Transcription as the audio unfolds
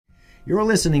You're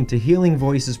listening to Healing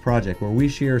Voices Project, where we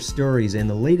share stories and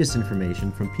the latest information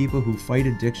from people who fight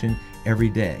addiction every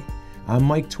day. I'm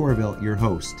Mike Torville, your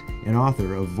host and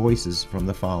author of Voices from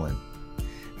the Fallen.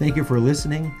 Thank you for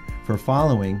listening, for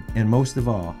following, and most of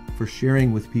all, for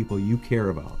sharing with people you care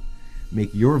about.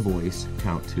 Make your voice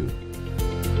count too.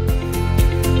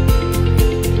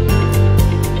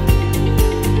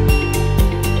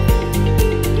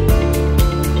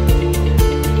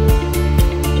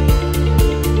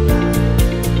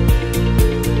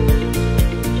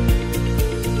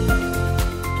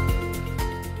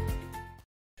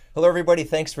 Hello everybody,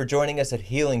 thanks for joining us at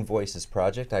Healing Voices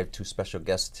Project. I have two special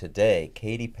guests today,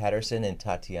 Patterson and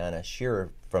Tatiana Shearer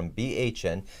from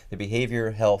BHN, the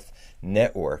Behavior Health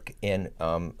Network, and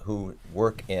who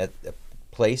work at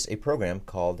a program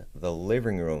called The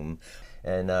Living Room.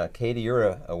 And Katie,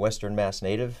 you're a Western Mass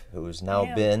native who's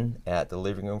now been at The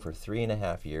Living Room for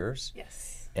 3.5 years.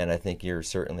 Yes. And I think you're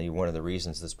certainly one of the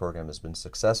reasons this program has been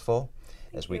successful,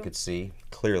 as we could see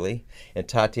clearly. And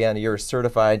Tatiana, you're a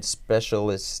certified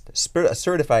specialist, a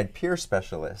certified peer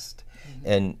specialist,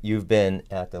 and you've been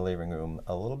at the Living Room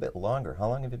a little bit longer. How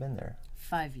long have you been there?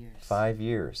 5 years. 5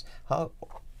 years. How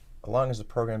long has the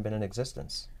program been in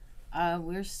existence?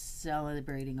 We're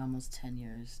celebrating almost 10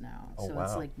 years now. Oh, so wow.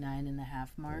 It's like 9.5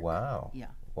 mark. Wow. Yeah.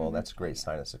 Well, that's a great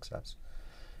sign of success.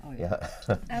 Oh, yeah.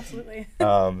 Absolutely.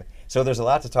 So there's a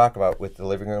lot to talk about with the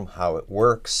Living Room, how it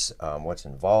works, what's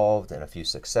involved, and a few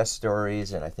success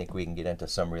stories, and I think we can get into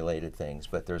some related things,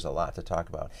 but there's a lot to talk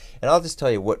about. And I'll just tell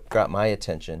you what got my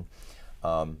attention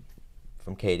from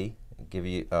Katie, give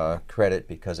you credit,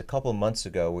 because a couple of months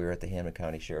ago we were at the Hamilton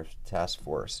County Sheriff's Task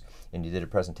Force, and you did a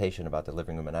presentation about the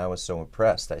Living Room, and I was so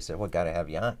impressed. I said, well, got to have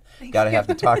you on. Got to have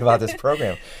to talk about this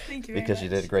program. Thank you because very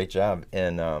you much. did a great job.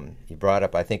 And you brought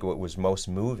up, I think what was most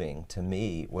moving to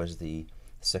me was the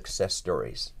success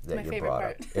stories that My you favorite brought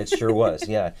part. up. It sure was,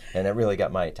 yeah. And it really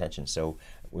got my attention. So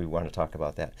we want to talk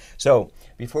about that. So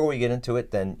before we get into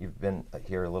it, then you've been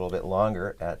here a little bit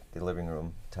longer at the Living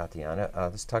Room, Tatiana.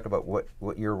 Let's talk about what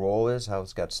your role is, how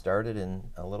it's got started, and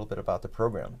a little bit about the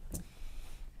program.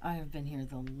 I have been here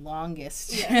the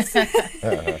longest. Yes.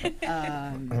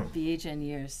 BHN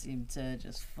years seem to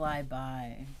just fly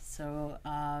by. So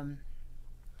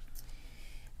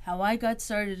how I got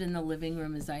started in the Living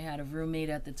Room is I had a roommate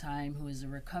at the time who was a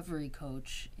recovery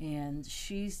coach, and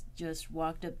she just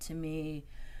walked up to me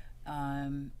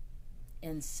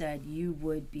and said, you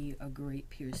would be a great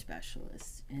peer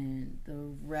specialist, and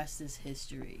the rest is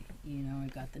history. You know, I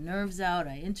got the nerves out,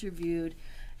 I interviewed,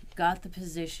 got the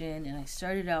position, and I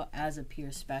started out as a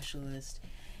peer specialist.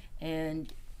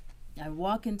 And I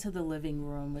walk into the Living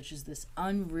Room, which is this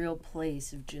unreal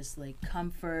place of just like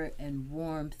comfort and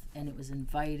warmth, and it was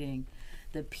inviting.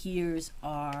 The peers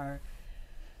are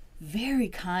very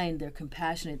kind, they're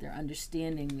compassionate, they're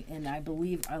understanding, and I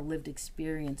believe our lived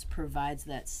experience provides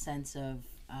that sense of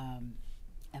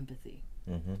empathy.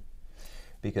 Mm-hmm.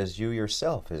 Because you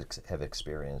yourself have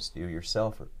experienced, you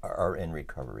yourself are in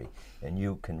recovery, and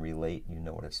you can relate, you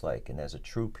know what it's like. And as a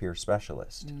true peer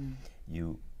specialist,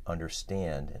 you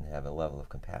understand and have a level of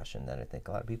compassion that I think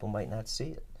a lot of people might not see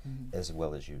it as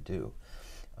well as you do.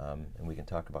 And we can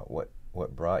talk about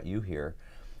what brought you here.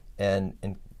 And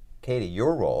Katie,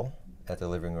 your role at the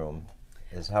Living Room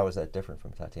how is that different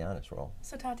from Tatiana's role?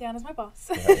 So Tatiana's my boss.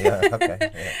 Yeah, okay.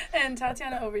 Yeah. And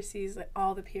Tatiana oversees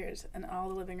all the peers and all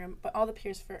the Living Room, but all the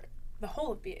peers for the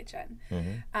whole of BHN.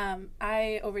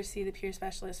 I oversee the peer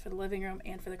specialist for the Living Room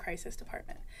and for the crisis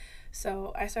department.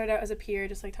 So I started out as a peer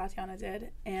just like Tatiana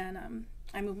did, and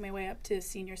I moved my way up to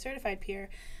senior certified peer.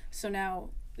 So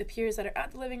now the peers that are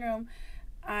at the Living Room,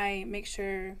 I make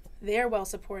sure they're well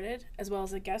supported as well as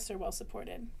the guests are well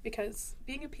supported, because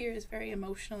being a peer is very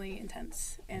emotionally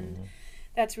intense, and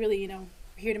that's really, we're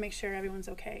here to make sure everyone's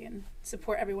okay and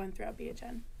support everyone throughout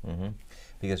BHN.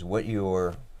 Because what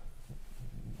you're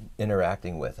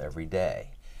interacting with every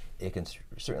day, it can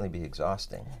certainly be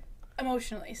exhausting.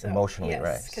 Emotionally, so. Emotionally, yes,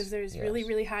 right. because there's really,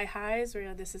 really high highs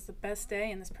where this is the best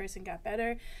day and this person got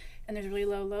better, and there's really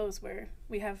low lows where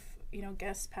we have,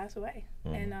 guests pass away.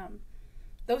 And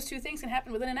those two things can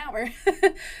happen within an hour.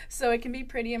 So it can be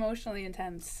pretty emotionally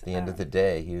intense. At the end of the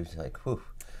day, he was like, whew.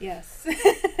 Yes.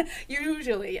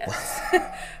 Usually, yes.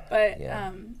 But,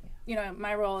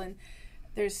 my role, and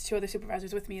there's 2 other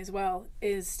supervisors with me as well,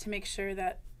 is to make sure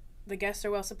that the guests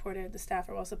are well supported, the staff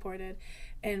are well supported,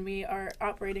 and we are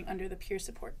operating under the peer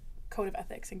support code of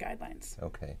ethics and guidelines.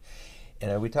 Okay.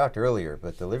 And we talked earlier,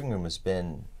 but the Living Room has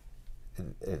been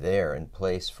there in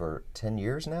place for 10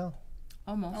 years now?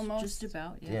 Almost. Just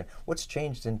about, Yeah. What's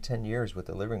changed in 10 years with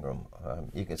the living room?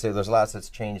 You can say there's lots that's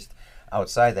changed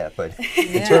outside that, but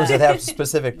in terms of that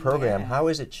specific program, how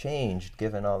has it changed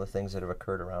given all the things that have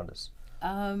occurred around us?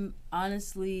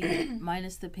 Honestly,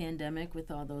 minus the pandemic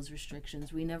with all those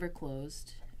restrictions, we never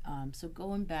closed. So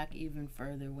going back even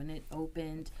further, when it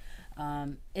opened,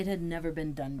 it had never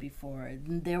been done before.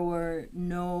 There were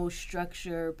no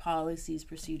structure, policies,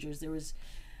 procedures. There was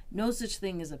no such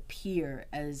thing as a peer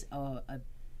as a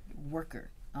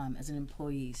worker, as an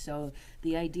employee. So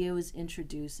the idea was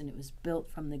introduced and it was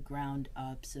built from the ground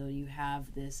up. So you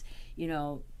have this,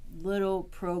 little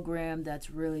program that's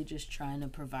really just trying to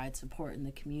provide support in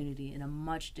the community in a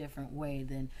much different way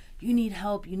than you need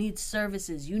help, you need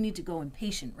services, you need to go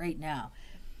inpatient right now.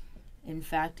 In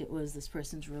fact, it was this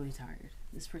person's really tired.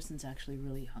 This person's actually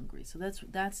really hungry. So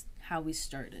that's how we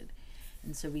started.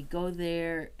 And so we go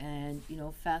there and,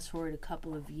 fast forward a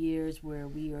couple of years where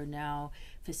we are now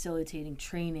facilitating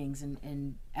trainings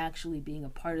and actually being a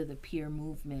part of the peer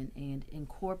movement and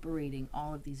incorporating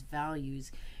all of these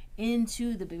values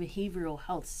into the behavioral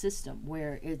health system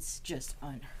where it's just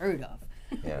unheard of.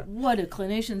 Yeah. What do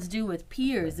clinicians do with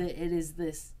peers? It is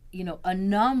this,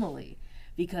 anomaly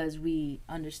because we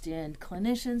understand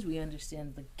clinicians, we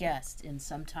understand the guest, and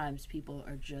sometimes people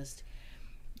are just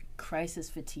crisis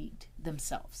fatigued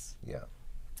themselves. Yeah.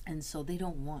 And so they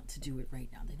don't want to do it right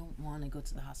now. They don't want to go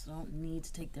to the hospital. They don't need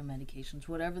to take their medications,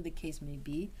 whatever the case may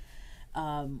be.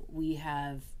 We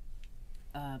have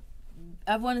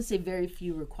I want to say very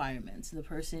few requirements. The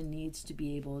person needs to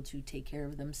be able to take care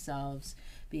of themselves,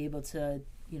 be able to,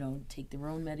 take their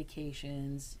own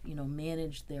medications,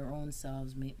 manage their own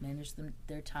selves, manage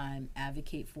their time,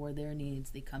 advocate for their needs.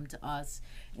 They come to us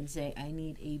and say, I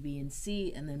need A, B, and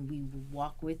C, and then we will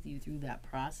walk with you through that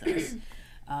process.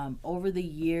 Over the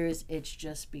years, it's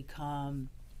just become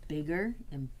bigger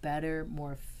and better,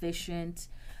 more efficient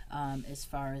as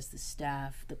far as the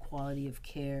staff, the quality of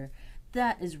care.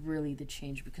 That is really the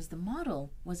change because the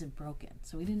model wasn't broken.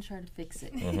 So we didn't try to fix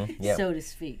it, so to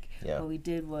speak. Yeah. What we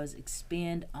did was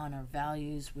expand on our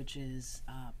values, which is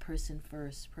person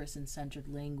first, person-centered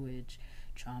language,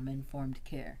 trauma-informed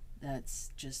care.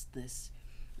 That's just this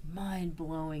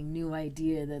mind-blowing new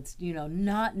idea that's,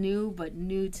 not new, but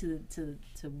new to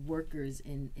workers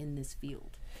in this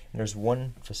field. And there's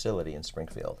one facility in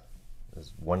Springfield.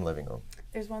 There's one living room.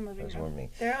 There's one living room.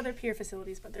 There are other peer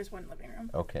facilities, but there's one living room.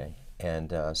 Okay.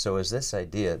 And so has this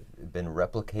idea been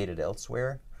replicated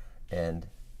elsewhere? And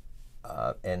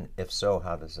if so,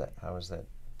 how has that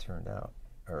turned out?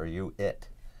 Or are you it?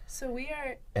 So we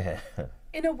are,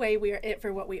 in a way, we are it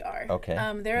for what we are. Okay.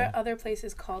 There are other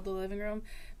places called the living room,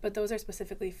 but those are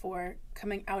specifically for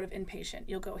coming out of inpatient.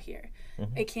 You'll go here.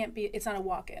 Mm-hmm. It's not a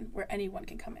walk-in where anyone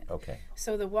can come in. Okay.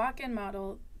 So the walk-in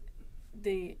model,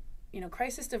 the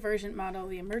crisis diversion model,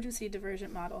 the emergency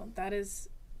diversion model, that is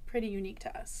pretty unique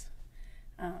to us.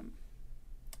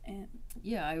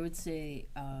 I would say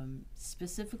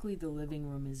specifically the living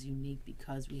room is unique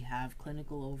because we have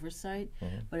clinical oversight,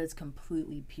 but it's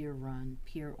completely peer run,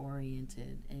 peer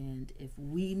oriented, and if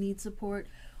we need support,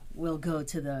 we'll go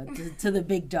to the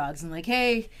big dogs and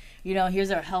hey,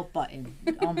 here's our help button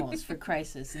almost for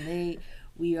crisis, and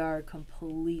we are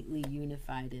completely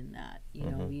unified in that.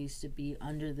 We used to be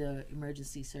under the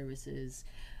emergency services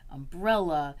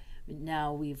umbrella, but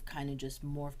now we've kind of just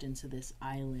morphed into this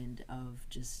island of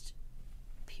just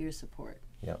peer support.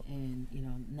 Yep. And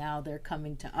now they're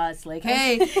coming to us hey,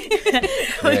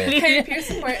 hey, peer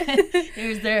support.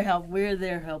 Here's their help. We're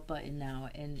their help button now,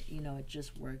 and it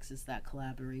just works. It's that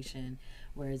collaboration.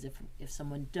 Whereas if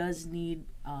someone does need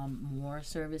more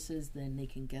services, then they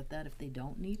can get that if they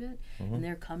don't need it, and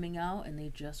they're coming out and they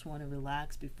just want to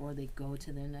relax before they go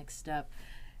to their next step.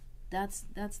 That's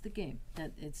the game.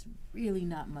 That it's really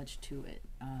not much to it.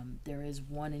 There is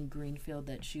one in Greenfield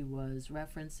that she was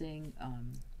referencing.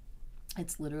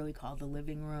 It's literally called the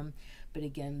living room, but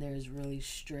again, there's really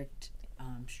strict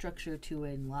structure to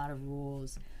it and a lot of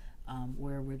rules.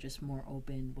 Where we're just more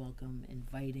open, welcome,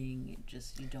 inviting.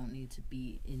 You don't need to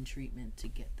be in treatment to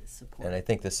get this support. And I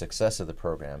think the success of the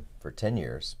program for 10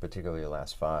 years, particularly the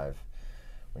last 5,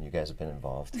 when you guys have been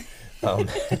involved,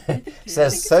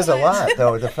 says a lot.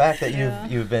 Though the fact that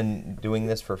you've been doing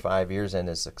this for 5 years and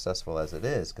as successful as it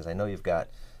is, because I know you've got.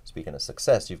 Speaking of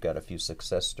success, you've got a few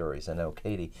success stories. I know,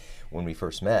 Katie, when we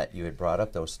first met, you had brought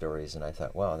up those stories, and I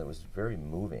thought, wow, that was very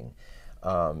moving.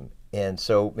 And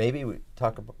so maybe we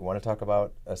want to talk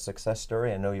about a success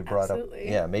story. I know you brought up,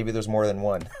 maybe there's more than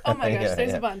one. Oh my gosh,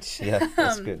 there's a bunch. Yeah,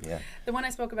 that's good. Yeah. The one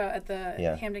I spoke about at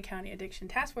the Hampden County Addiction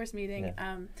Task Force meeting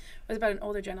was about an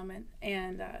older gentleman,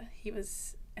 and he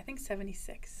was I think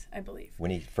 76, I believe. When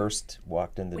he first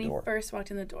walked in the door. When he first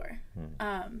walked in the door.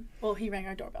 Well, he rang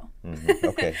our doorbell.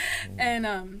 Okay.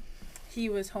 And he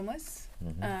was homeless,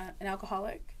 an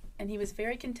alcoholic, and he was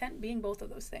very content being both of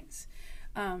those things.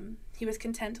 He was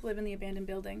content to live in the abandoned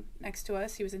building next to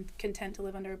us. He was content to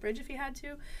live under a bridge if he had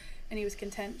to. And he was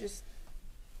content just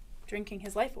drinking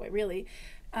his life away, really.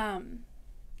 And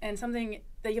something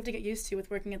that you have to get used to with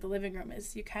working at the living room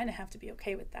is you kind of have to be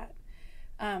okay with that.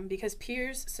 Because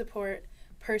peers support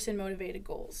person-motivated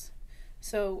goals.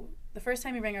 So the first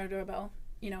time he rang our doorbell,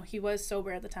 you know, he was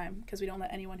sober at the time because we don't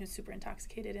let anyone who's super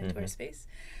intoxicated into our space.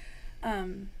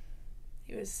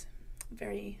 He was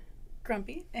very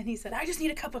grumpy, and he said, "I just need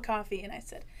a cup of coffee." And I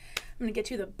said, "I'm going to get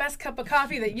you the best cup of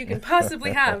coffee that you can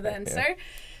possibly have then, sir."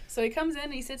 So he comes in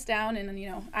and he sits down, and, you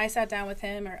know, I sat down with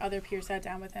him, or other peers sat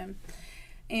down with him.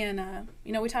 And,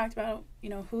 you know, we talked about, you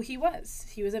know, who he was.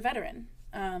 He was a veteran.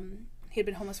 He had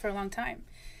been homeless for a long time.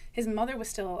 His mother was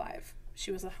still alive.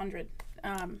 She was 100,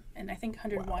 and I think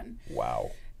 101.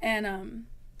 Wow. And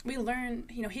we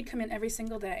learned, you know, he'd come in every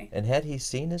single day. And had he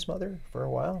seen his mother for a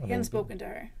while? He hadn't spoken to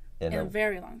her in a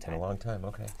very long time. In a long time,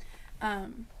 okay.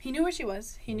 He knew where she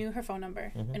was. He knew her phone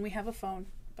number, and we have a phone,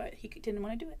 but he didn't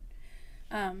want to do it.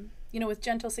 You know, with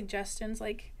gentle suggestions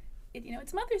like, you know,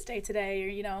 it's Mother's Day today, or,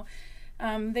 you know,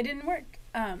 they didn't work.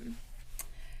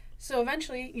 So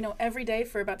eventually, you know, every day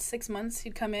for about 6 months,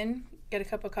 he'd come in, get a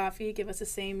cup of coffee, give us the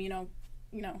same, you know,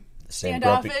 same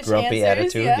standoffish grumpy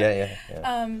answers, attitude.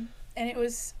 Yeah. And it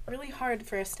was really hard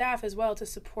for our staff as well to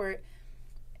support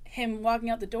him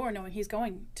walking out the door knowing he's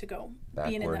going to go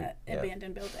being in that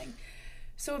abandoned building.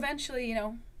 So eventually, you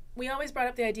know, we always brought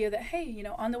up the idea that, hey, you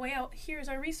know, on the way out, here's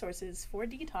our resources for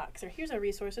detox, or here's our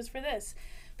resources for this.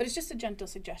 But it's just a gentle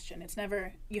suggestion. It's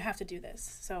never, you have to do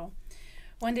this. So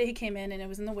one day he came in, and it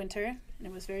was in the winter, and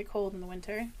it was very cold in the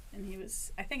winter, and he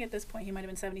was, I think at this point he might have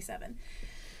been 77.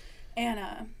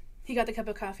 And he got the cup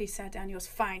of coffee, sat down, he goes,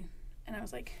 "Fine." And I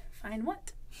was like, "Fine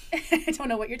what?" "I don't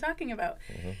know what you're talking about."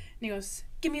 And he goes,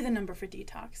 "Give me the number for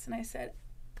detox." And I said,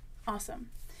 "Awesome."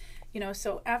 You know,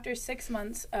 so after 6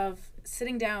 months of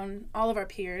sitting down, all of our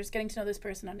peers, getting to know this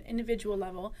person on an individual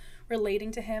level,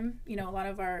 relating to him, you know, a lot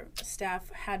of our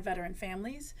staff had veteran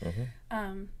families,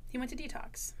 he went to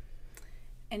detox.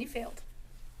 And he failed.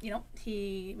 You know,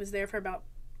 he was there for about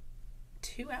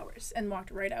 2 hours and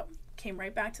walked right out, came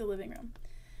right back to the living room.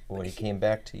 When he came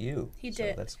back to you. He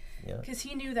did. Because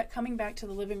he knew that coming back to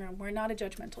the living room, we're not a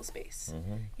judgmental space.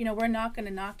 You know, we're not going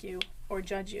to knock you or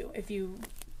judge you if you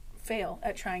fail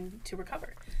at trying to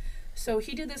recover. So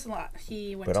he did this a lot.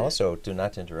 He went. But also,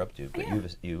 not to interrupt you,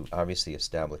 but you obviously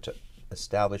established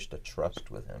a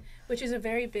trust with him, which is a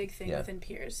very big thing within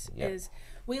peers. Is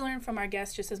we learn from our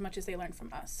guests just as much as they learn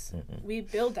from us. We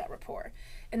build that rapport,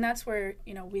 and that's where,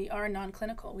 you know, we are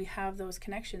non-clinical. We have those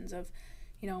connections of,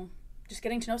 you know, just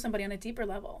getting to know somebody on a deeper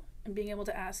level and being able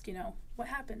to ask, you know, what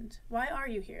happened? Why are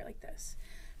you here like this?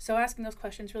 So asking those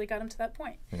questions really got him to that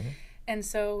point. And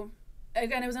so,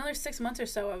 again, it was another 6 months or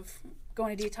so of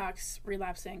going to detox,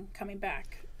 relapsing, coming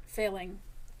back, failing,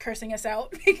 cursing us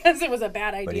out because it was a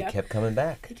bad idea. But he kept coming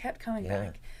back. He kept coming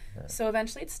back. Yeah. So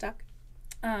eventually it stuck.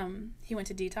 He went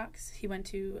to detox. He went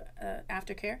to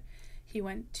aftercare. He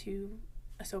went to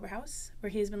a sober house where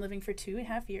he's been living for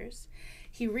 2.5 years.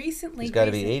 He recently... He's got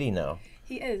to be 80 now.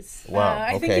 He is. Wow.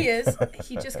 I think he is.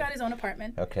 He just got his own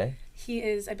apartment. Okay. He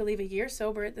is, I believe, a year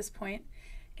sober at this point,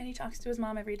 and he talks to his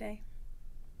mom every day.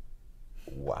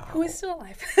 Wow. Who is still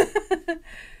alive.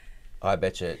 I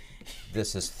bet you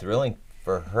this is thrilling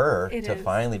for her to is.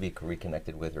 finally be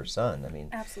reconnected with her son. I mean,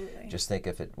 absolutely. Just think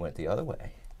if it went the other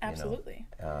way. Absolutely.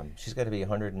 You know? She's got to be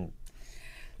 100 and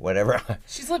whatever.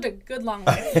 She's lived a good long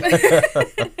life.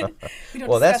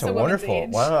 Well, that's a wonderful.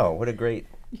 Wow, what a great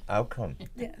outcome.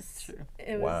 Yes. True.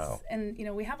 It was, wow. And, you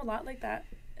know, we have a lot like that,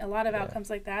 a lot of outcomes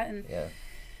like that, and yeah.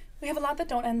 we have a lot that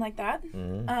don't end like that.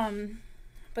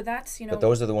 But that's, you know. But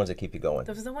those are the ones that keep you going.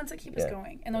 Those are the ones that keep us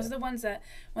going. And those are the ones that,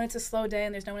 when it's a slow day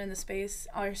and there's no one in the space,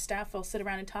 our staff will sit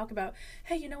around and talk about,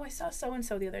 hey, you know, I saw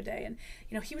so-and-so the other day, and,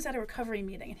 you know, he was at a recovery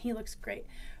meeting and he looks great.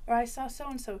 Or I saw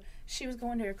so-and-so, she was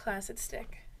going to her class at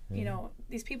Stick. You know,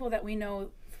 these people that we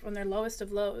know from their lowest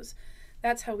of lows,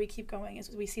 that's how we keep going, is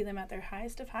we see them at their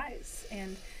highest of highs.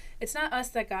 And it's not us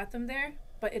that got them there,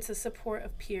 but it's the support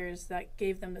of peers that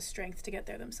gave them the strength to get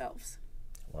there themselves.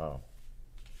 Wow.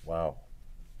 Wow.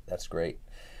 That's great.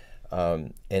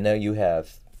 And now you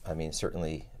have, I mean,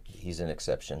 certainly he's an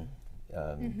exception.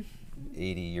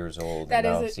 80 years old that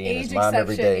and now is seeing his mom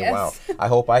every day. Yes. Wow. I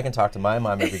hope I can talk to my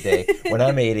mom every day when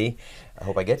I'm 80. I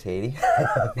hope I get to 80.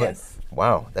 But, yes.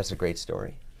 Wow, that's a great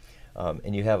story.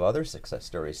 And you have other success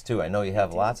stories too. I know you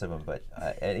have lots of them, but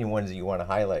any ones that you want to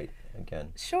highlight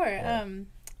again? Sure. Yeah.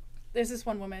 There's this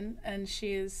one woman, and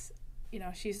she is,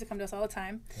 she used to come to us all the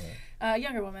time. Yeah.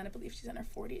 Younger woman, I believe she's in her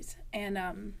 40s.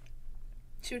 And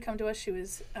she would come to us. She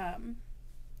was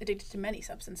addicted to many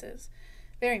substances,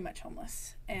 very much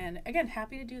homeless, and again,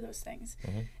 happy to do those things.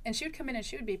 And she would come in and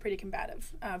she would be pretty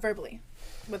combative verbally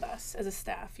with us as a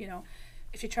staff.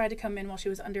 If she tried to come in while she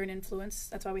was under an influence,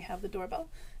 that's why we have the doorbell.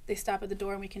 They stop at the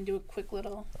door and we can do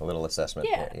a little assessment.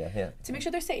 Yeah. To make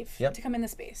sure they're safe to come in the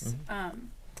space.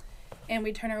 And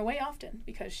we'd turn her away often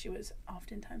because she was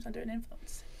oftentimes under an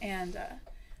influence. And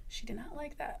she did not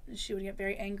like that. She would get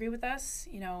very angry with us,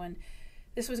 and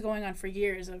this was going on for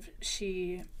years of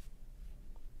she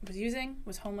was using,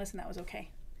 was homeless, and that was okay.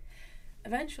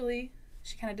 Eventually,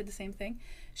 she kind of did the same thing.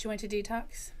 She went to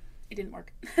detox. It didn't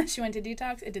work. She went to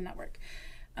detox. It did not work.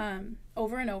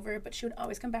 Over and over, but she would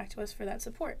always come back to us for that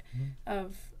support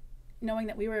of knowing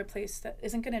that we were a place that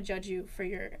isn't going to judge you for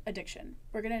your addiction.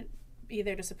 We're going to be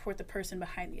there to support the person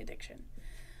behind the addiction.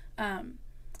 And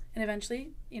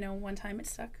eventually, one time it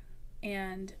stuck,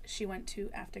 and she went to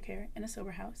aftercare in a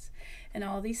sober house and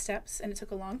all these steps, and it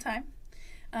took a long time.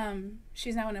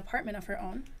 She's now in an apartment of her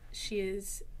own. She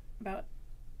is about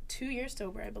 2 years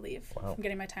sober, I believe. Wow. I'm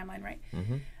getting my timeline right.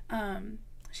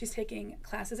 She's taking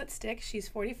classes at Stick. She's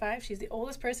 45. She's the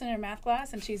oldest person in her math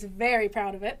class, and she's very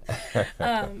proud of it.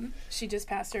 She just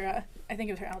passed her, I think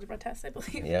it was her algebra test, I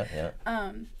believe. Yeah.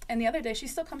 And the other day, she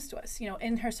still comes to us,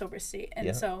 in her sober state.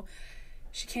 And so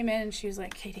she came in and she was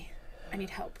like, Katie, I need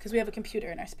help, because we have a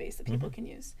computer in our space that people can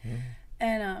use.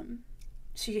 And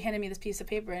she handed me this piece of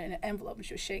paper in an envelope, and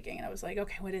she was shaking. And I was like,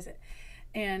 okay, what is it?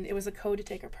 And it was a code to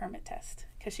take her permit test,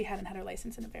 because she hadn't had her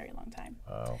license in a very long time.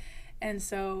 Wow. And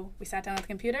so we sat down at the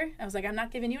computer. I was like, I'm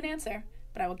not giving you an answer,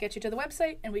 but I will get you to the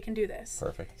website, and we can do this.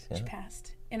 Perfect. Yeah. She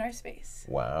passed in our space.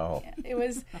 Wow. Yeah, it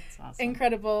was awesome.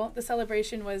 Incredible. The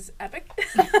celebration was epic.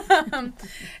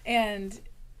 And,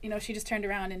 she just turned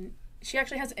around, and she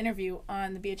actually has an interview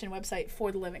on the BHN website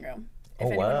for the living room, if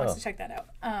anyone wants to check that out.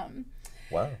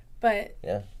 Wow. But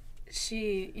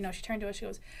she, she turned to us, she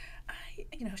goes,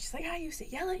 she's like, I used to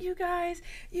yell at you guys,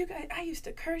 I used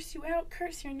to curse you out,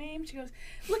 curse your name. She goes,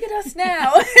 look at us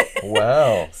now.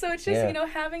 Wow. So it's just,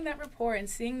 having that rapport and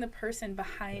seeing the person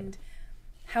behind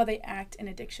how they act in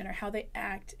addiction or how they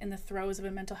act in the throes of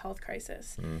a mental health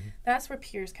crisis. That's where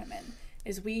peers come in,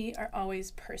 is we are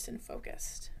always person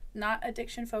focused, not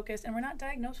addiction focused, and we're not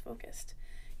diagnose focused.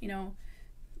 We're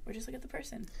just looking at the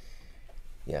person.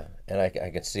 Yeah, and I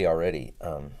can see already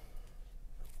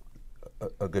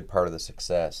a good part of the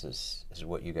success is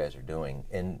what you guys are doing,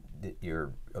 and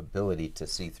your ability to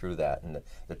see through that, and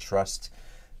the trust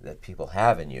that people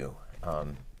have in you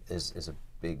is a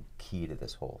big key to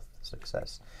this whole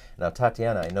success. Now,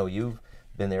 Tatiana, I know you've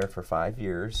been there for 5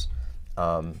 years,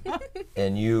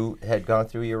 and you had gone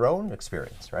through your own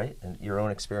experience, right? And your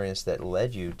own experience that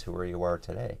led you to where you are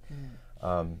today.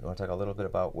 You want to talk a little bit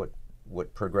about what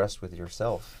progressed with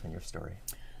yourself and your story?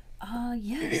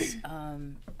 Yes.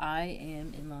 I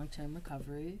am in long-term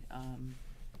recovery,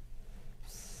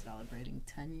 celebrating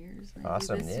 10 years maybe this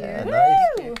year.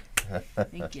 Nice.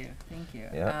 Thank you.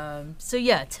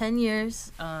 Yeah. 10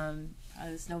 years,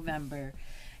 it was November.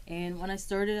 And when I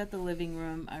started at the living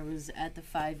room, I was at the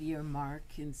 5-year mark.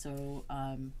 And so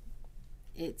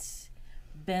it's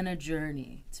been a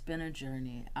journey.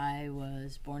 I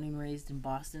was born and raised in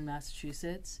Boston,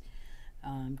 Massachusetts.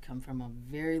 Come from a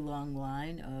very long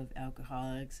line of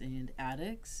alcoholics and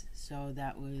addicts. So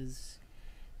that was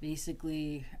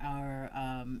basically our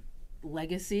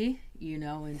legacy,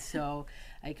 and so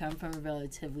I come from a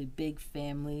relatively big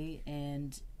family,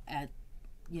 and at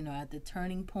the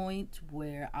turning point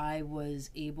where I was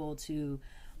able to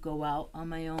go out on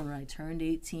my own when I turned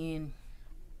 18,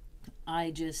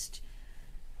 I just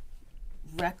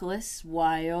reckless,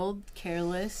 wild,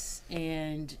 careless,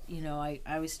 and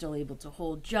I was still able to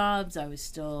hold jobs. I was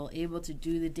still able to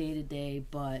do the day-to-day,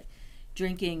 but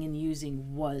drinking and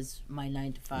using was my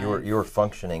 9 to 5. You were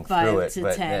functioning through it, 5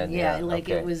 to 10.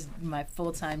 It was my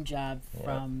full-time job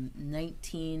from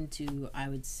 19 to, I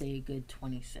would say, a good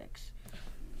 26.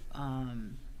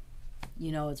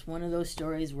 It's one of those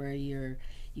stories where you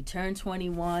turn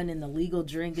 21 and the legal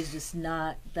drink is just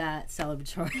not that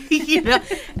celebratory.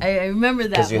 I remember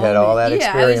that because you had all that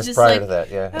experience prior to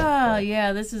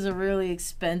that. This is a really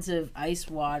expensive ice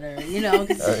water. I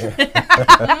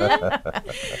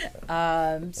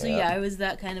was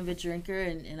that kind of a drinker,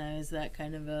 and I was that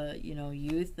kind of a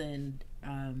youth, and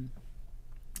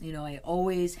I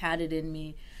always had it in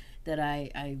me that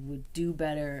I would do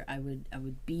better. I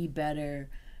would be better.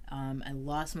 I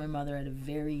lost my mother at a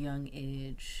very young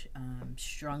age.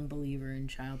 Strong believer in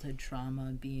childhood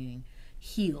trauma being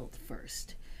healed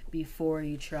first before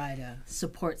you try to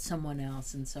support someone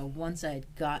else. And so once I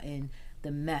had gotten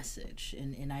the message,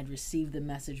 and I'd received the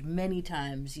message many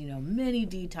times, many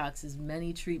detoxes,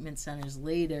 many treatment centers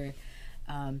later,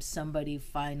 somebody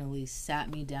finally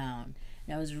sat me down,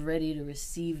 and I was ready to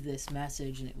receive this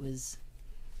message, and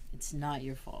it's not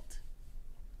your fault.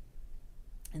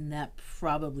 And that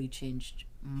probably changed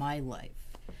my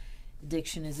life.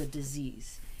 Addiction is a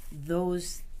disease.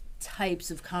 Those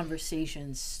types of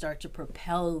conversations start to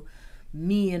propel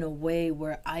me in a way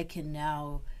where I can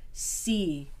now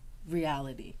see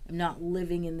reality. I'm not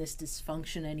living in this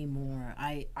dysfunction anymore.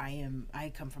 I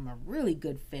come from a really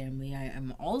good family. I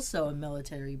am also a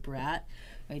military brat.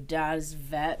 My dad's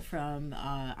vet from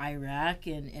Iraq,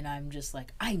 and I'm just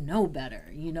like, I know better,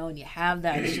 and you have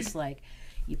that. It's just like,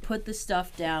 you put the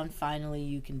stuff down, finally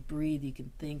you can breathe, you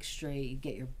can think straight, you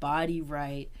get your body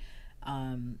right.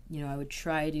 I would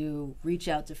try to reach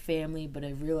out to family, but I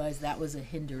realized that was a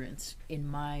hindrance in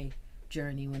my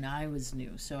journey when I was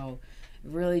new. So I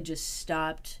really just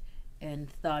stopped and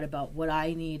thought about what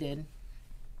I needed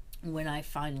when I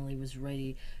finally was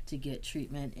ready to get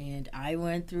treatment. And I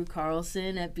went through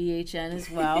Carlson at BHN as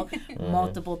well,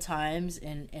 multiple times,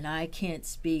 and I can't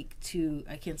speak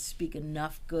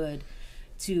enough good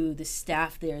to the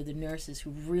staff there, the nurses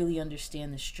who really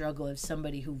understand the struggle of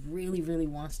somebody who really, really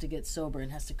wants to get sober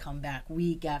and has to come back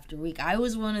week after week. I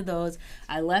was one of those.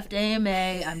 I left AMA.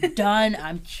 I'm done.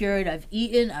 I'm cured. I've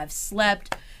eaten. I've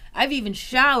slept. I've even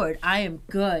showered. I am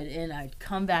good. And I'd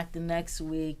come back the next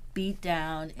week, beat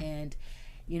down. And,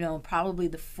 probably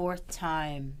the fourth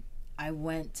time I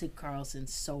went to Carlson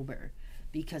sober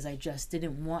because I just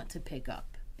didn't want to pick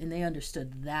up. And they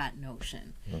understood that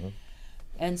notion. Mm-hmm.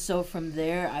 And so from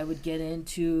there, I would get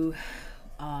into,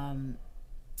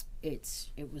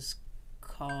 it was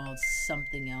called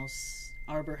something else,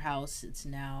 Arbor House. It's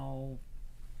now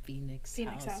Phoenix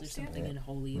House or something in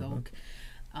Holyoke.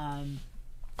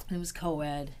 It was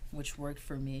co-ed, which worked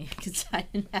for me because I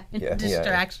didn't have any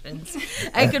distractions.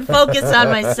 I could focus on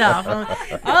myself.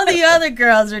 All the other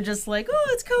girls are just like, oh,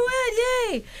 it's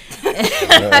co-ed,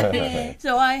 yay!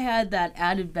 So I had that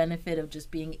added benefit of just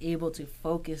being able to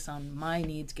focus on my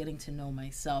needs, getting to know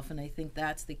myself. And I think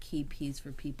that's the key piece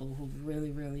for people who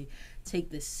really, really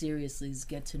take this seriously, is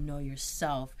get to know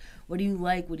yourself. What do you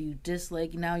like? What do you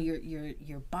dislike? Now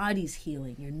your body's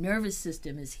healing. Your nervous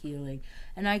system is healing.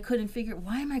 And I couldn't figure,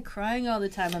 why am I crying all the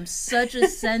time? I'm such a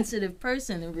sensitive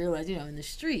person, and realize, in the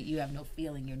street, you have no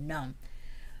feeling. You're numb.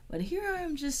 But here I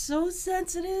am just so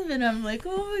sensitive, and I'm like,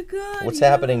 oh my God. What's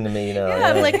happening to me now?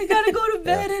 Yeah, I'm like, I got to go to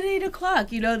bed at 8 o'clock.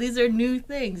 These are new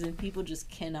things, and people just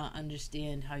cannot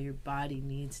understand how your body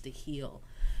needs to heal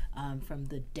from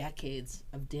the decades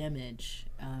of damage.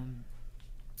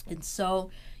 And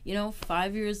so,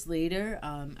 5 years later,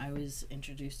 I was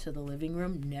introduced to the living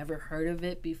room. Never heard of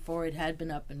it before. It had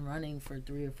been up and running for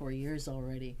 3 or 4 years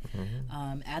already.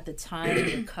 Mm-hmm. At the time,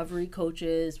 recovery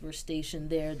coaches were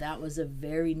stationed there. That was a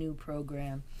very new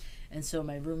program. And so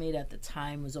my roommate at the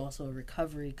time was also a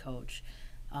recovery coach.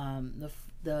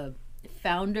 The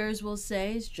founders, will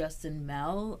say, is Justin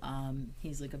Mell.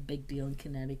 He's like a big deal in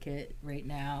Connecticut right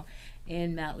now.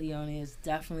 And Matt Leone is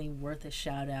definitely worth a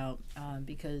shout out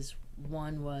because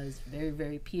one was very,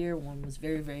 very peer, one was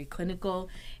very, very clinical,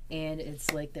 and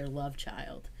it's like their love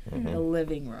child, the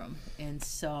living room. And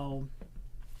so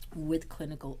with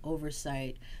clinical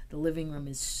oversight, the living room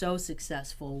is so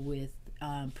successful with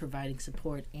providing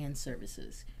support and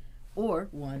services, or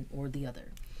one or the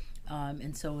other.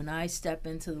 And so when I step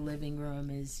into the living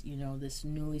room as, this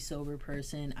newly sober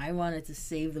person, I wanted to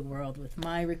save the world with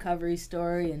my recovery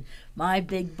story and my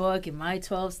big book and my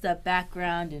 12-step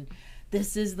background, and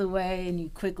this is the way. And you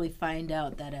quickly find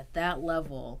out that at that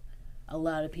level, a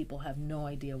lot of people have no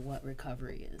idea what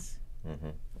recovery is. Mm-hmm.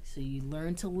 So you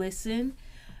learn to listen.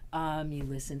 You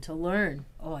listen to learn.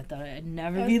 Oh, I thought I'd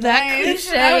never be that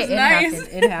cliche. That was nice.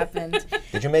 It happened.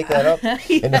 Did you make that up?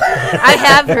 I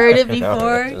have heard it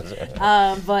before,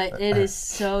 but it is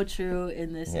so true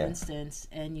in this instance.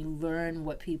 And you learn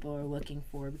what people are looking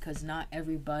for, because not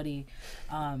everybody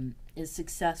is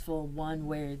successful one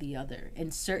way or the other.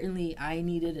 And certainly I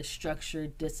needed a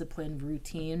structured, disciplined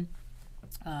routine.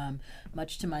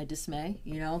 Much to my dismay,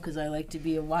 because I like to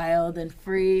be wild and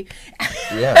free.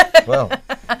 Yeah, well,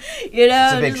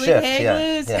 it's a big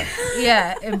shift.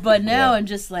 Yeah. But now I'm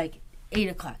just like 8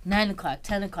 o'clock, 9 o'clock,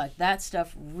 10 o'clock. That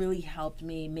stuff really helped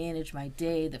me manage my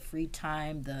day, the free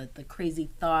time, the crazy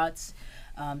thoughts.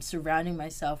 Surrounding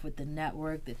myself with the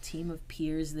network, the team of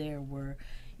peers there were,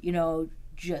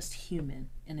 just human.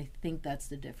 And I think that's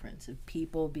the difference of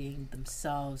people being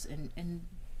themselves and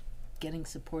getting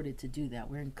supported to do that.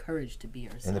 We're encouraged to be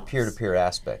ourselves. And the peer-to-peer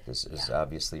aspect is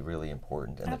obviously really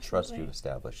important, and the trust you've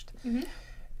established.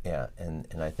 Yeah, and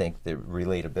I think the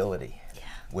relatability,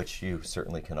 which you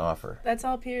certainly can offer. That's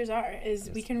all peers are, is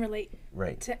we can relate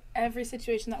Right. to every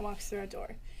situation that walks through our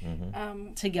door.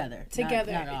 Together.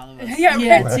 Together. Not all of us.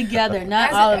 Yeah, right. Together.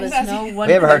 Not all of us. No one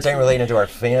We have a hard person. time relating to our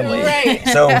family. Right.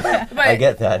 So I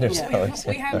get that.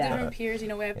 We have different peers. You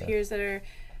know, we have peers that are,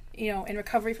 you know, in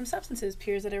recovery from substances,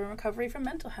 peers that are in recovery from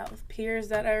mental health, peers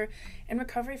that are in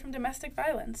recovery from domestic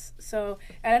violence. So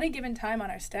at any given time on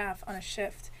our staff, on a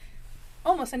shift,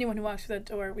 almost anyone who walks through that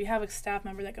door, we have a staff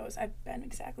member that goes, I've been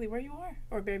exactly where you are,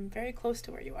 or been very close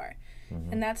to where you are.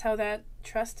 And that's how that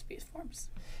trust forms.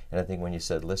 And I think when you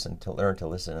said listen to learn to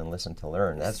listen and listen to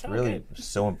learn, that's So really good.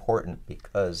 so important,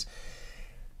 because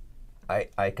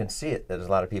I can see it. There's a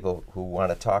lot of people who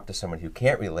want to talk to someone who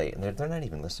can't relate, and they're not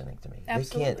even listening to me.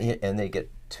 Absolutely. They can't, and they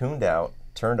get tuned out,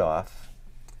 turned off.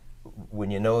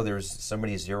 When you know there's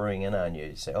somebody zeroing in on you,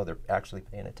 you say, oh, they're actually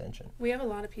paying attention. We have a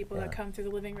lot of people that come through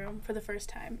the living room for the first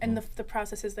time. And the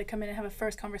process is they come in and have a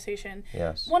first conversation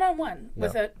one-on-one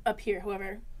with a peer,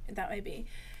 whoever that may be.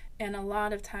 And a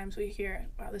lot of times we hear,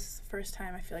 wow, this is the first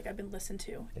time I feel like I've been listened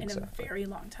to in a very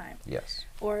long time. Yes.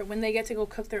 Or when they get to go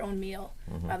cook their own meal.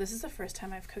 Wow, this is the first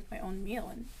time I've cooked my own meal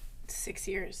in 6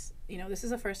 years. You know, this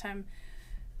is the first time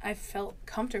I felt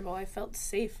comfortable. I felt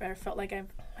safe. I felt like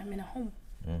I'm in a home.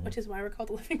 Which is why we're called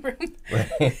the living room.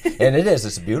 Right. And it is.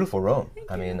 It's a beautiful room.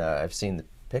 I mean, I've seen the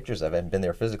pictures. I haven't been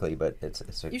there physically, but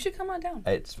You should come on down.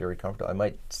 It's very comfortable. I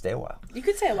might stay a while. You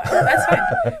could stay a while. That's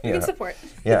fine. We can support.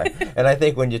 Yeah. And I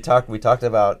think when we talked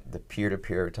about the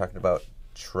peer-to-peer, we talked about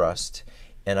trust.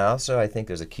 And also, I think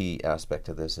there's a key aspect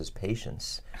to this is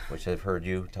patience, which I've heard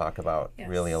you talk about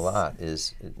really a lot,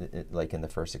 is like in the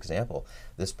first example,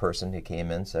 this person who came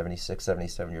in, 76,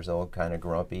 77 years old, kind of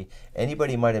grumpy.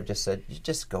 Anybody might have just said, you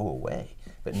just go away.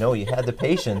 But no, you had the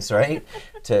patience, right,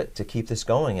 to keep this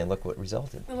going, and look what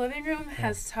resulted. The living room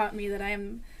has taught me that I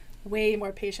am way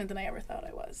more patient than I ever thought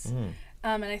I was.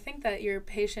 And I think that your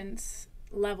patience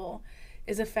level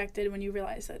is affected when you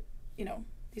realize that, you know,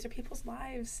 these are people's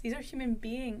lives. These are human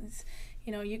beings.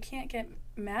 You know, you can't get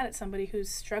mad at somebody who's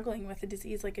struggling with a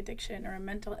disease like addiction or a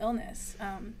mental illness.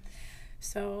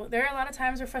 So there are a lot of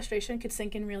times where frustration could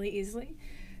sink in really easily.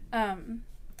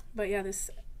 But yeah,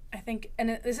 I think,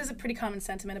 and this is a pretty common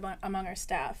sentiment among our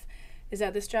staff, is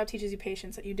that this job teaches you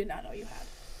patience that you did not know you had.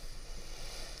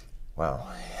 Wow.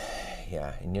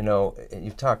 Yeah. And you know,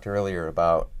 you talked earlier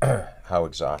about how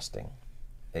exhausting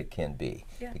it can be,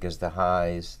 because the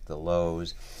highs, the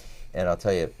lows, and I'll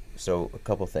tell you, so a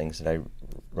couple things that I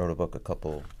wrote a book a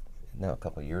couple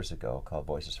years ago called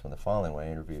Voices from the Fallen, where I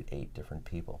interviewed 8 different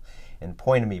people. And the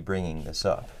point of me bringing this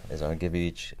up is I'll give you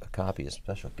each a copy, a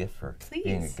special gift for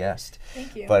being a guest.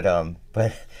 Thank you. But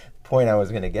the point I was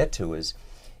going to get to is,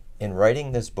 in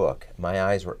writing this book, my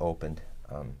eyes were opened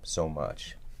so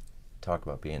much. Talk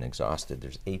about being exhausted.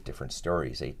 There's 8 different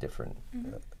stories, 8 different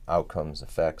outcomes,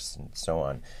 effects, and so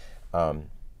on.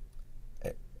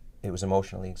 It was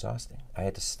emotionally exhausting. I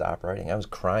had to stop writing. I was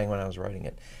crying when I was writing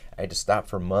it. I had to stop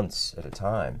for months at a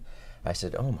time. I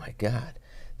said, oh my God,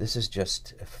 this is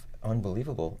just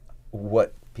unbelievable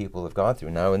what people have gone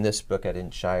through. Now in this book, I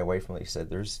didn't shy away from it. He said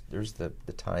there's the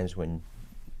times when,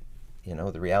 you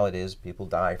know, the reality is people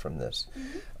die from this.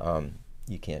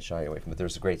 You can't shy away from it.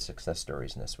 There's great success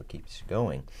stories, and that's what keeps you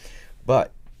going.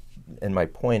 But, and my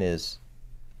point is,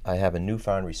 I have a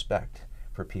newfound respect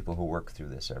for people who work through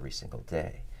this every single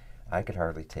day. I could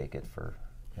hardly take it for,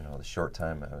 you know, the short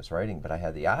time I was writing, but I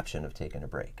had the option of taking a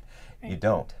break. Right. You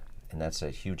don't, and that's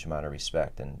a huge amount of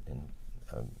respect.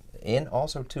 And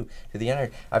also, too, to the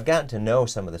end, I've gotten to know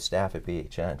some of the staff at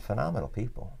BHN, phenomenal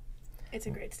people. It's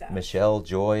a great staff. Michelle,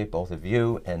 Joy, both of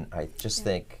you, and I just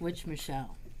think... Which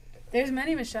Michelle? There's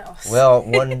many Michelles. Well,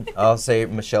 one, I'll say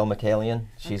Michelle McCallion.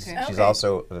 She's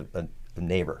also a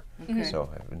neighbor. So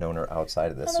I've known her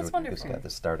outside of this. Oh, that's wonderful. Got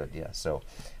this started, yeah. So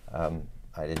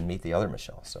I didn't meet the other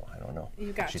Michelle, so I don't know.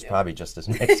 She's to. probably just as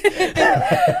nice.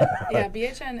 Yeah,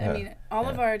 BHN, I mean, all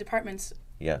of our departments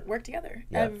work together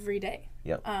every day.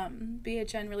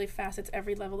 BHN really facets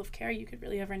every level of care you could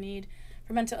really ever need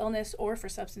for mental illness or for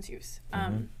substance use.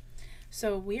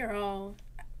 So we are all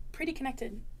pretty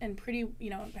connected and pretty, you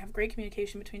know, have great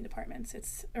communication between departments.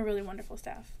 It's a really wonderful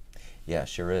staff. Yeah,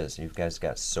 sure is. You guys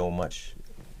got so much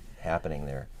happening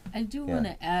there. I do want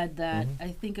to add that I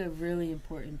think a really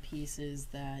important piece is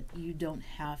that you don't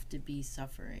have to be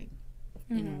suffering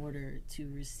in order to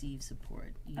receive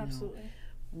support. You Absolutely. know,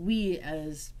 we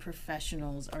as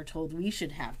professionals are told we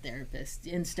should have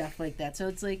therapists and stuff like that. So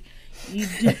it's like you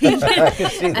do. I can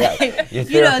see that. You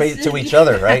therapy to each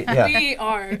other, right? Yeah. We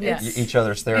are. Yeah. Each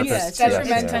other's therapists. Yeah, it's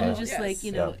detrimental. kind of just Yes. like,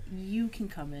 you know, you can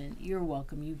come in, you're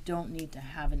welcome. You don't need to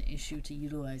have an issue to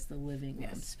utilize the living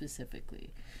room specifically.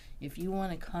 If you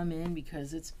want to come in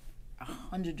because it's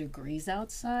 100 degrees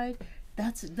outside,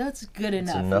 that's good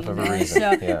enough. It's enough of a know?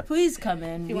 reason. So please come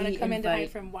in. If you want to come in to hide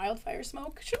from wildfire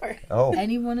smoke, sure. Oh,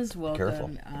 anyone is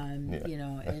welcome. Careful. You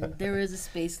know, and there is a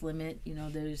space limit. You know,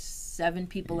 there's 7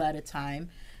 people at a time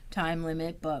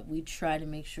limit, but we try to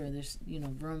make sure there's, you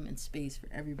know, room and space for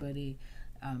everybody.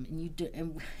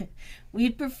 And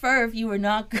we'd prefer if you were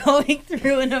not going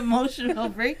through an emotional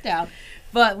breakdown,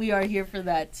 but we are here for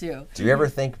that too. do you ever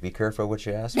think, be careful what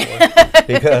you ask for?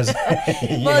 Because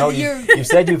you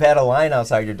said you've had a line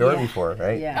outside your door before,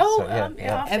 right? Yeah. Oh, So,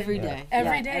 yeah. Every day.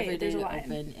 Every day Every there's a day line.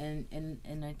 open,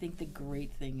 and I think the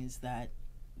great thing is that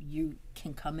you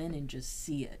can come in and just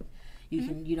see it.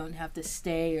 You don't have to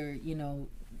stay or, you know,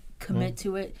 commit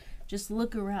to it. Just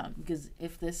look around, because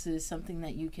if this is something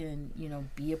that you can, you know,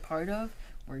 be a part of,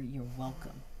 or you're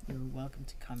welcome. You're welcome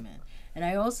to come in. And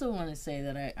I also want to say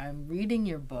that I'm reading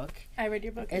your book. I read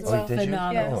your book as It's well. Did you?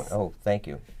 phenomenal. Yes. Oh, thank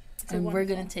you. And we're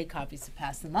wonderful. going to take copies to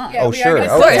pass them on. Yeah, Oh, we are sure.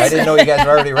 gonna- Okay, I didn't know you guys had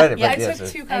already read it. Yeah, I but yes, took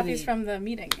 2 I copies mean- from the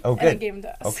meeting. Oh, And I good. gave them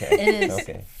to us. It Okay. is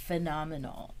Okay.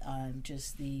 phenomenal.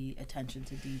 Just the attention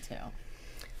to detail.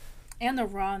 And the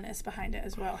rawness behind it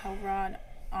as well. How raw and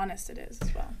honest it is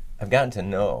as well. I've gotten to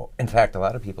know, in fact, a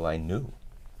lot of people I knew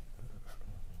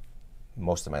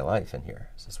most of my life in here.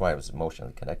 So that's why I was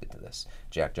emotionally connected to this.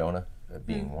 Jack Jonah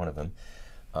being one of them,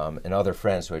 and other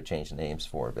friends who I changed names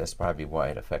for. But that's probably why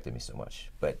it affected me so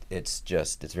much. But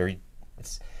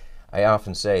I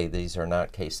often say these are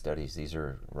not case studies. These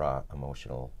are raw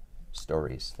emotional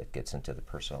stories that gets into the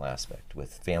personal aspect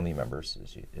with family members,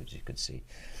 as you could see.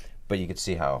 But you could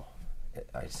see how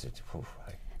I said,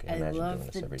 I can I imagine doing love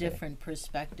this the every day. different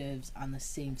perspectives on the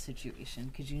same situation,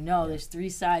 because you know there's 3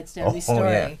 sides to every Oh,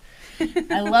 story.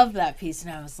 I love that piece,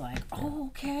 and I was like, oh,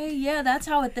 okay, yeah, that's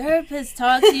how a therapist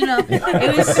talks. You know,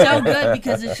 it was so good,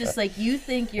 because it's just like you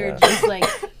think you're just like,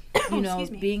 you know,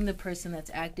 Excuse me. being the person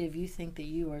that's active, you think that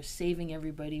you are saving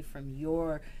everybody from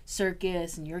your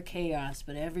circus and your chaos,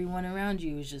 but everyone around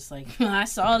you is just like, I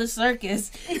saw the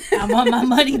circus, I want my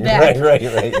money back. Right.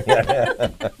 Yeah.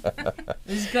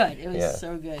 It was good. It was Yeah.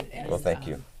 so good. Well, thank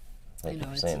you. Thank You you know,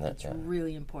 for it's, saying that. it's Yeah.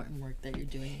 really important work that you're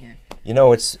doing here. You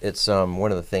know, it's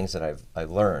one of the things that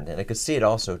I've learned, and I could see it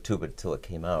also too, but until it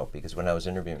came out, because when I was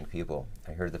interviewing people,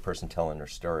 I heard the person telling their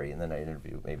story, and then I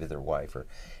interviewed maybe their wife,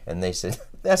 and they said,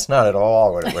 "That's not at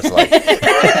all what it was like.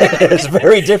 It's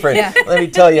very different." Yeah. Let me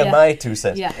tell you Yeah. my 2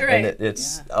 cents. Yeah. And Right.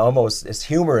 it's almost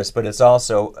humorous, but it's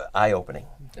also eye-opening,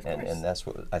 Of and course. that's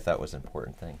what I thought was an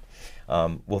important thing.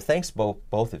 Well, thanks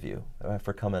both of you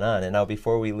for coming on. And now,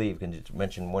 before we leave, can you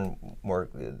mention one more,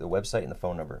 the website and the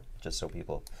phone number, just so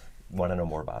people want to know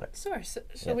more about it? Sure. So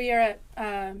Yeah. we are at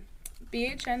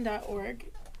bhn.org,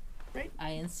 right?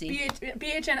 INC.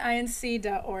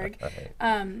 bhninc.org. Okay.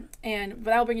 And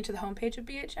that'll bring you to the homepage of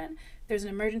BHN. There's an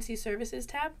emergency services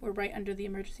tab. We're right under the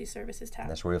emergency services tab.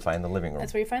 That's where you'll find the living room.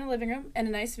 That's where you find the living room, and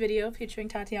a nice video featuring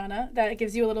Tatiana that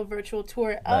gives you a little virtual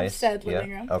tour of Nice. said Yeah.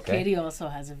 living room. Okay. Katie also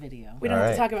has a video. We don't All have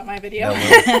right. to talk about my video. No,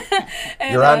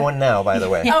 And, You're on one now, by the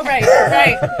way. Oh, right.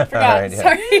 Forgot. right, yeah.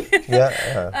 Sorry.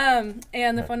 Yeah.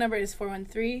 And the phone number is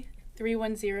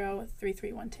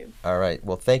 413-310-3312. All right.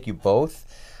 Well, thank you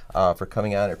both for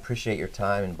coming on. I appreciate your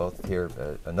time, and both here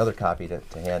another copy to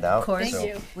hand out. Of course. Thank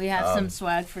you. We have some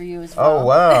swag for you as well. Oh,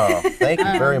 wow. Thank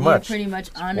you very You're much. pretty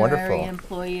much honorary wonderful.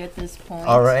 employee at this point.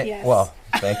 All right. Yes. Well,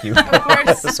 thank you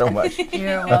course. so much.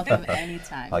 You're welcome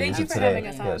anytime. I'll Thank use you it for today. having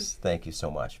us on. Yes. Thank you so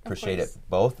much. Appreciate it course.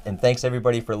 both. And thanks,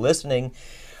 everybody, for listening.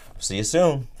 See you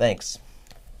soon. Thanks.